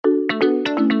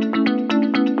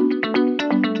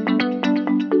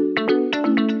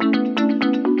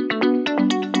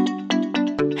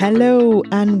Hello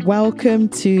and welcome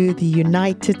to the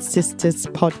United Sisters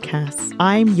podcast.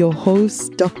 I'm your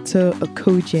host, Dr.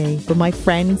 Okoje, but my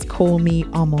friends call me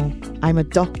Omo. I'm a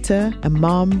doctor, a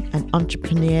mom, an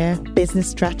entrepreneur, business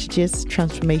strategist,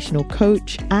 transformational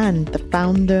coach, and the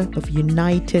founder of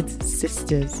United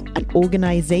Sisters, an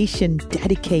organization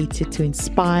dedicated to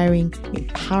inspiring,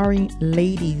 empowering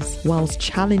ladies whilst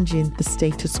challenging the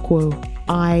status quo.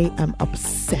 I am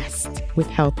obsessed with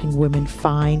helping women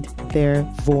find their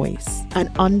voice and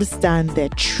understand their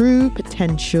true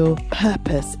potential,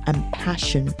 purpose, and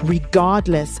passion,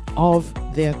 regardless of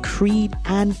their creed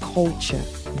and culture.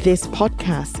 This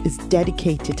podcast is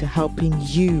dedicated to helping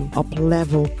you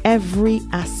up-level every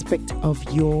aspect of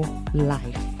your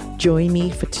life. Join me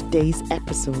for today's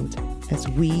episode as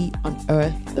we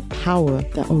unearth the power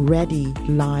that already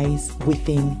lies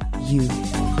within you.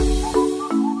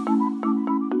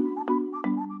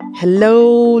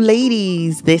 Hello,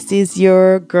 ladies. This is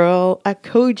your girl,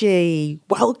 Okoje.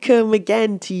 Welcome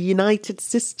again to United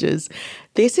Sisters.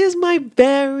 This is my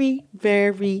very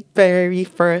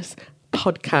first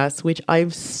podcast, which I'm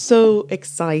so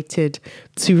excited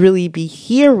to really be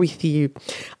here with you.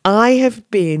 I have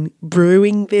been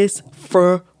brewing this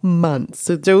for months.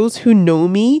 So those who know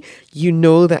me, you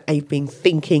know that I've been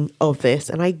thinking of this.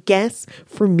 And I guess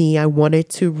for me, I wanted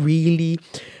to really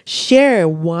share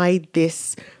why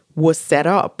this was set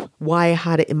up, why I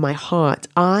had it in my heart.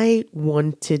 I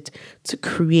wanted to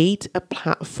create a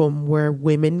platform where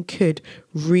women could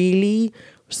really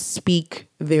speak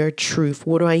their truth.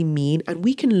 What do I mean? And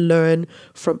we can learn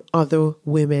from other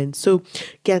women. So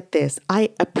get this, I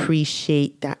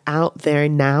appreciate that out there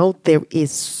now, there is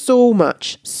so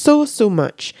much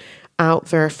out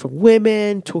there for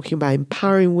women, talking about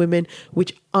empowering women,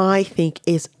 which I think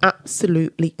is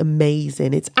absolutely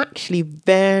amazing. It's actually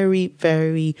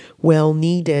very well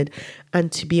needed.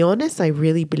 And to be honest, I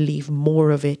really believe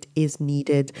more of it is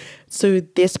needed. So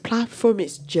this platform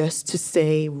is just to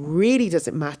say, really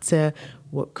doesn't matter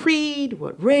what creed,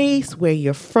 what race, where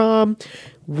you're from,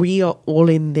 we are all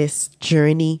in this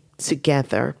journey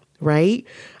together, right?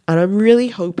 And I'm really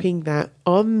hoping that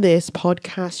on this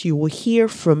podcast, you will hear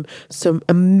from some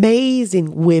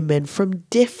amazing women from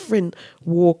different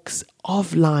walks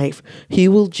of life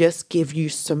who will just give you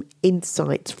some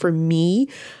insights. For me,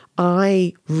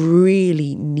 I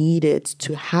really needed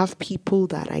to have people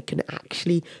that I can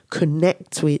actually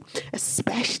connect with,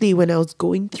 especially when I was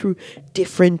going through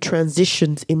different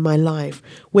transitions in my life,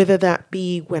 whether that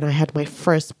be when I had my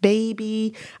first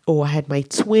baby, or I had my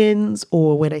twins,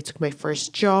 or when I took my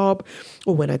first job,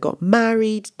 or when I got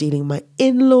married, dealing with my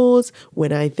in-laws,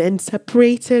 when I then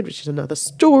separated, which is another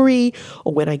story,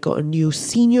 or when I got a new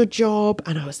senior job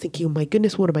and I was thinking, oh my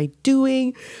goodness, what am I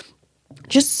doing?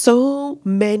 Just so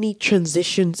many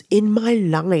transitions in my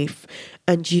life.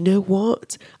 And you know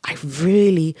what? I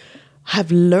really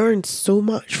have learned so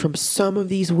much from some of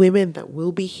these women that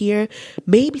will be here.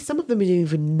 Maybe some of them didn't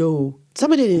even know.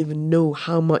 Some didn't even know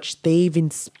how much they've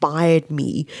inspired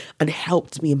me and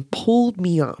helped me and pulled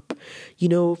me up. You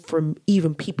know, from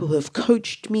even people who have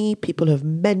coached me, people who have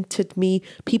mentored me,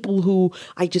 people who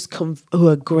who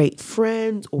are great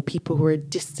friends, or people who are a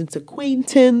distant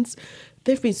acquaintance.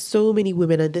 There have been so many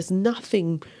women, and there's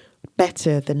nothing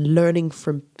better than learning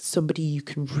from somebody you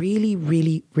can really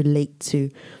relate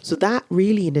to. So that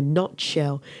really, in a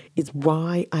nutshell, is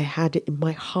why I had it in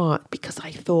my heart, because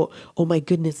I thought, oh my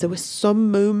goodness, there were some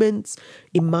moments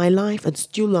in my life, and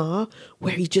still are,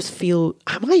 where you just feel,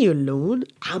 am I alone?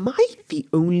 Am I the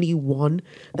only one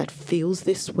that feels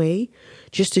this way?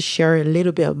 Just to share a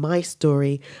little bit of my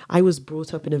story, I was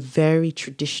brought up in a very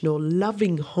traditional,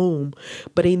 loving home,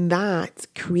 but in that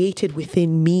created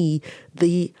within me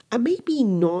and maybe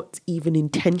not even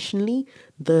intentionally,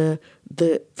 the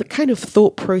kind of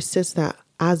thought process that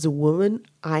as a woman,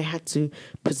 I had to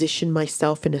position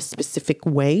myself in a specific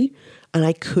way, and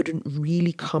I couldn't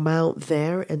really come out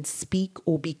there and speak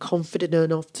or be confident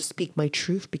enough to speak my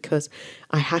truth, because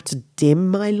I had to dim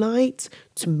my light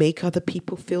to make other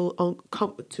people feel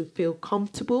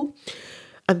comfortable.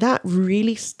 And that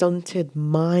really stunted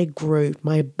my growth,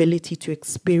 my ability to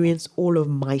experience all of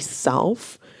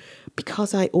myself,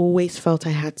 because I always felt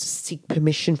I had to seek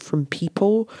permission from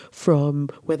people, from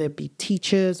whether it be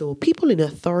teachers or people in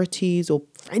authorities or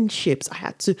friendships. I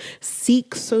had to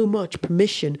seek so much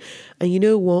permission. And you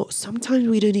know what? Sometimes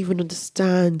we don't even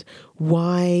understand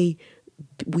why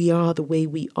we are the way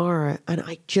we are. And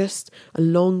I just,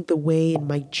 along the way in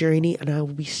my journey, and I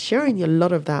will be sharing a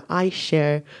lot of that. I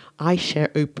share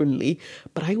openly,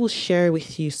 but I will share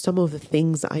with you some of the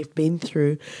things that I've been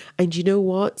through. And you know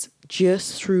what?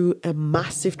 just through a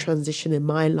massive transition in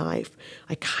my life,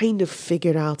 I kind of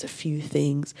figured out a few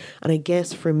things. And I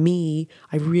guess for me,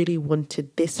 I really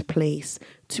wanted this place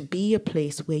to be a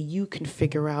place where you can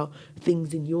figure out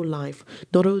things in your life.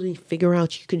 Not only figure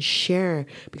out, you can share,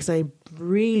 because I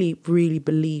really, really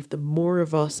believe the more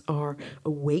of us are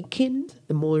awakened,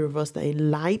 the more of us that are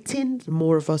enlightened, the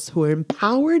more of us who are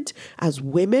empowered as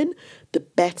women, the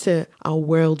better our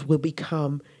world will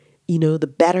become. You know, the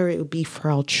better it will be for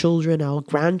our children, our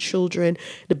grandchildren,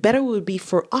 the better it will be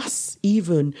for us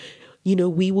even. You know,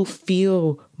 we will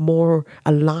feel more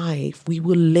alive. We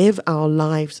will live our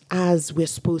lives as we're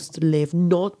supposed to live,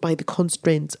 not by the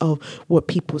constraints of what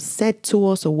people said to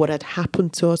us or what had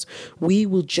happened to us. We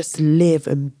will just live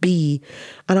and be.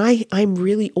 And I'm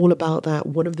really all about that.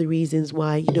 One of the reasons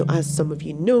why, you know, as some of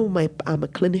you know, I'm a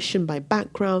clinician by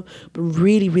background, but I'm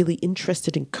really, really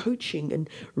interested in coaching and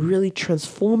really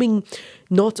transforming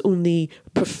not only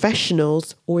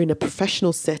professionals or in a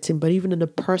professional setting, but even in a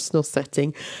personal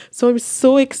setting. So I'm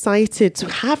so excited to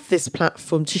have this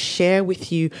platform to share with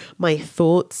you my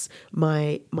thoughts,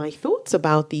 my thoughts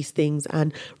about these things.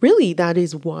 And really, that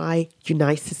is why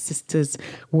United Sisters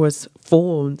was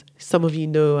formed. Some of you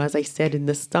know, as I said in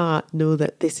the start, know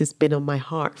that this has been on my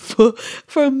heart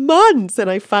for months. And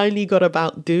I finally got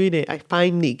about doing it. I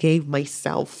finally gave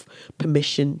myself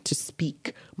permission to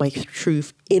speak my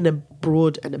truth in a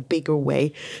broad and a bigger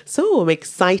way. So I'm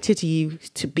excited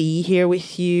to be here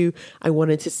with you. I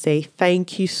wanted to say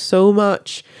thank you so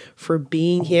much for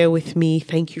being here with me.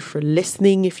 Thank you for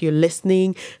listening. If you're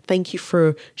listening, thank you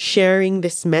for sharing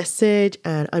this message.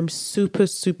 And I'm super,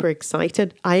 super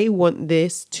excited. I want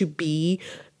this to be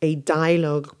a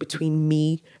dialogue between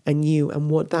me and you.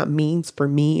 And what that means for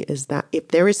me is that if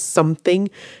there is something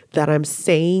that I'm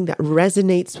saying that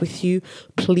resonates with you,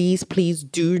 please, please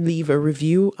do leave a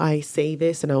review. I say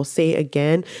this and I'll say it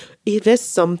again. If there's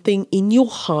something in your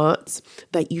heart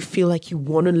that you feel like you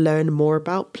want to learn more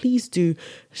about, please do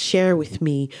share with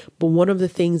me. But one of the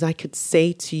things I could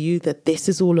say to you, that this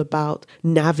is all about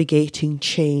navigating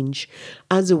change.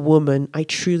 As a woman, I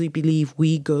truly believe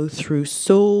we go through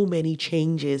so many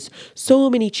changes.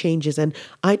 And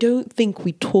I don't think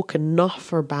we talk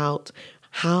enough about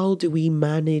how do we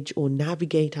manage or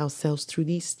navigate ourselves through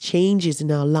these changes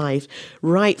in our life?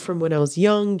 Right from when I was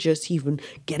young, just even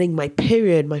getting my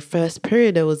first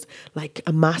period, there was like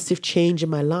a massive change in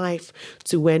my life,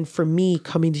 to when for me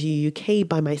coming to the UK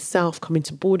by myself, coming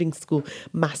to boarding school,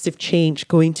 massive change,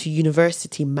 going to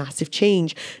university, massive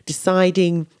change,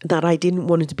 deciding that I didn't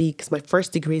want it to be, because my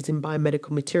first degree is in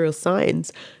biomedical material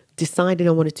science, deciding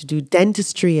I wanted to do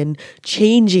dentistry, and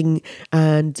changing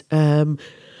and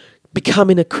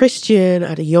becoming a Christian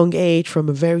at a young age from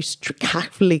a very strict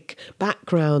Catholic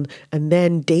background, and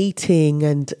then dating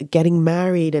and getting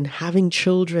married and having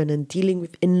children and dealing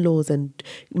with in-laws and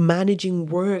managing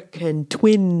work and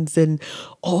twins and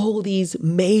all these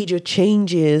major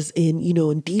changes in, you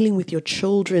know, and dealing with your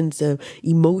children's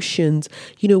emotions.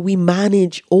 You know, we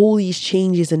manage all these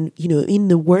changes, and, you know, in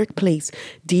the workplace,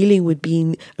 dealing with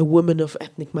being a woman of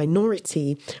ethnic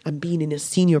minority and being in a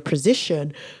senior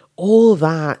position. All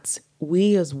that,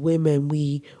 we as women,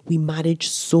 we manage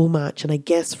so much. And I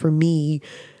guess for me,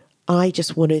 I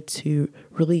just wanted to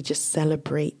really just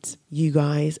celebrate you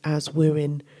guys as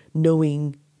women,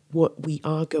 knowing what we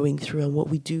are going through and what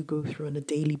we do go through on a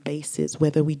daily basis,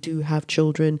 whether we do have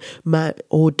children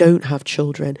or don't have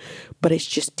children. But it's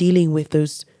just dealing with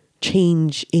those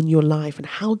change in your life, and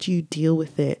how do you deal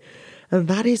with it? And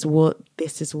that is what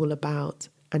this is all about.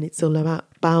 And it's all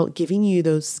about giving you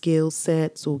those skill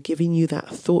sets, or giving you that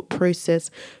thought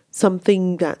process,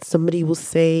 something that somebody will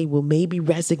say will maybe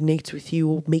resonate with you,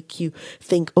 or make you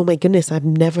think, oh my goodness, I've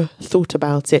never thought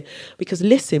about it. Because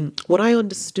listen, what I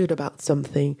understood about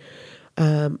something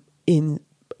in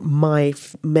my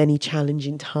many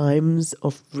challenging times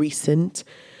of recent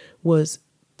was,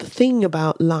 the thing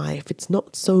about life, it's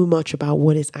not so much about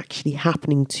what is actually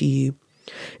happening to you.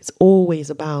 It's always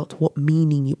about what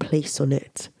meaning you place on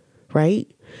it,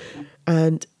 right?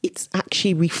 And it's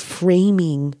actually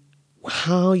reframing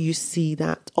how you see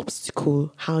that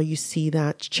obstacle, how you see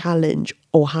that challenge,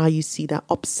 or how you see that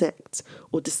upset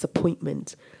or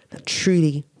disappointment, that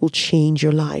truly will change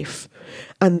your life.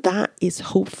 And that is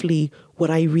hopefully what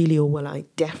I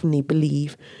definitely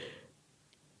believe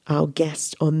our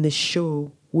guest on this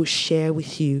show will share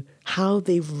with you, how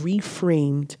they've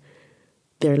reframed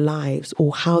their lives,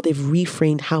 or how they've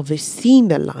reframed how they've seen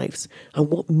their lives, and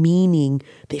what meaning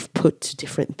they've put to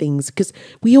different things. Because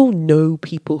we all know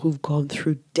people who've gone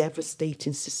through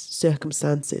devastating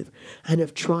circumstances and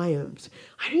have triumphed.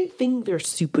 I don't think they're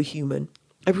superhuman.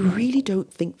 I really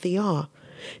don't think they are.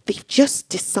 they've just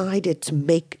decided to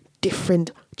make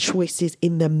different choices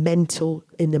in the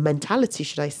mentality,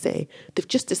 should I say. They've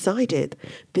just decided.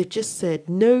 They've just said,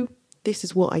 no, this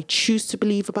is what I choose to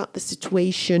believe about the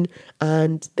situation,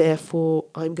 and therefore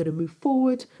I'm going to move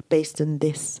forward based on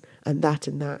this and that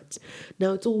and that.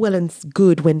 Now, it's all well and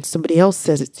good when somebody else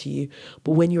says it to you,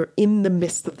 but when you're in the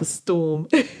midst of the storm,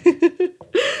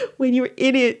 when you're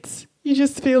in it, you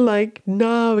just feel like,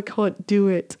 no, I can't do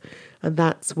it. And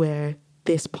that's where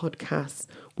this podcast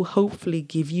will hopefully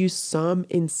give you some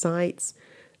insights,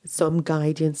 some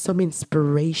guidance, some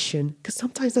inspiration, because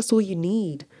sometimes that's all you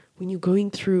need. When you're going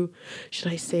through,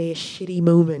 should I say, a shitty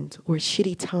moment or a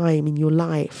shitty time in your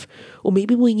life, or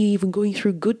maybe when you're even going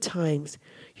through good times,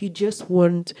 you just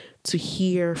want to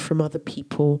hear from other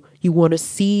people. You want to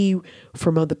see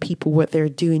from other people what they're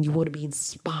doing. You want to be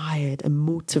inspired and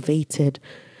motivated.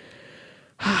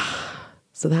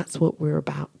 So that's what we're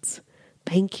about.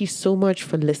 Thank you so much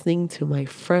for listening to my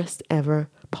first ever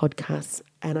podcast.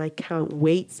 And I can't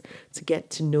wait to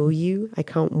get to know you. I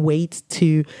can't wait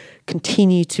to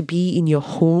continue to be in your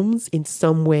homes in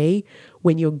some way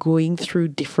when you're going through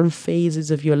different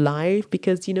phases of your life.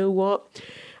 Because you know what?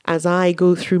 As I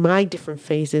go through my different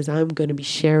phases, I'm going to be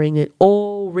sharing it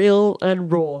all real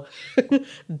and raw.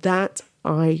 That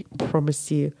I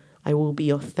promise you. I will be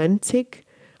authentic.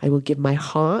 I will give my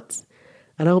heart.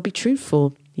 And I'll be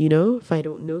truthful. You know, if I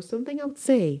don't know something, I'll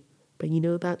say. But you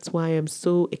know, that's why I'm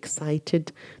so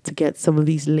excited to get some of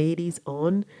these ladies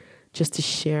on, just to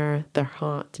share their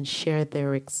heart and share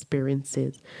their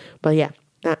experiences. But yeah,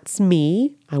 that's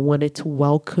me. I wanted to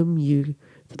welcome you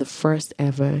to the first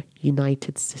ever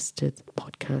United Sisters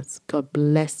podcast. God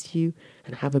bless you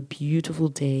and have a beautiful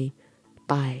day.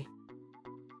 Bye.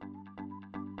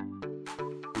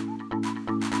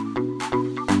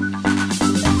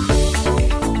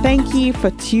 Thank you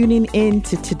for tuning in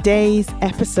to today's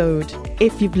episode.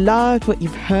 If you've loved what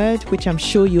you've heard, which I'm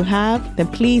sure you have, then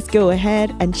please go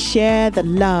ahead and share the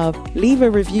love, leave a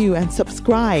review and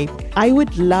subscribe. I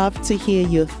would love to hear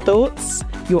your thoughts,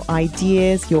 your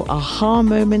ideas, your aha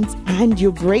moments, and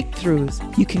your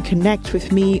breakthroughs. You can connect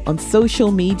with me on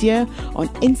social media, on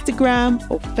Instagram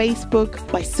or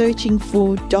Facebook by searching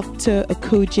for Dr.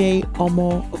 Okoje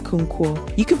Omo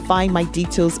Okonkwo. You can find my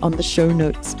details on the show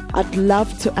notes. I'd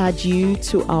love to add you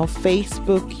to our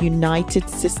Facebook United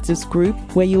Sisters group,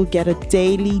 where you'll get a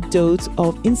daily dose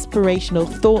of inspirational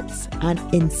thoughts and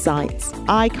insights.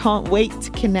 I can't wait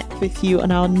to connect with you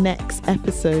on our next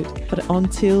episode. But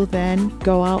until then,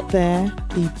 go out there,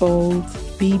 be bold,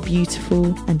 be beautiful,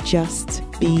 and just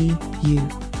be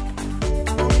you.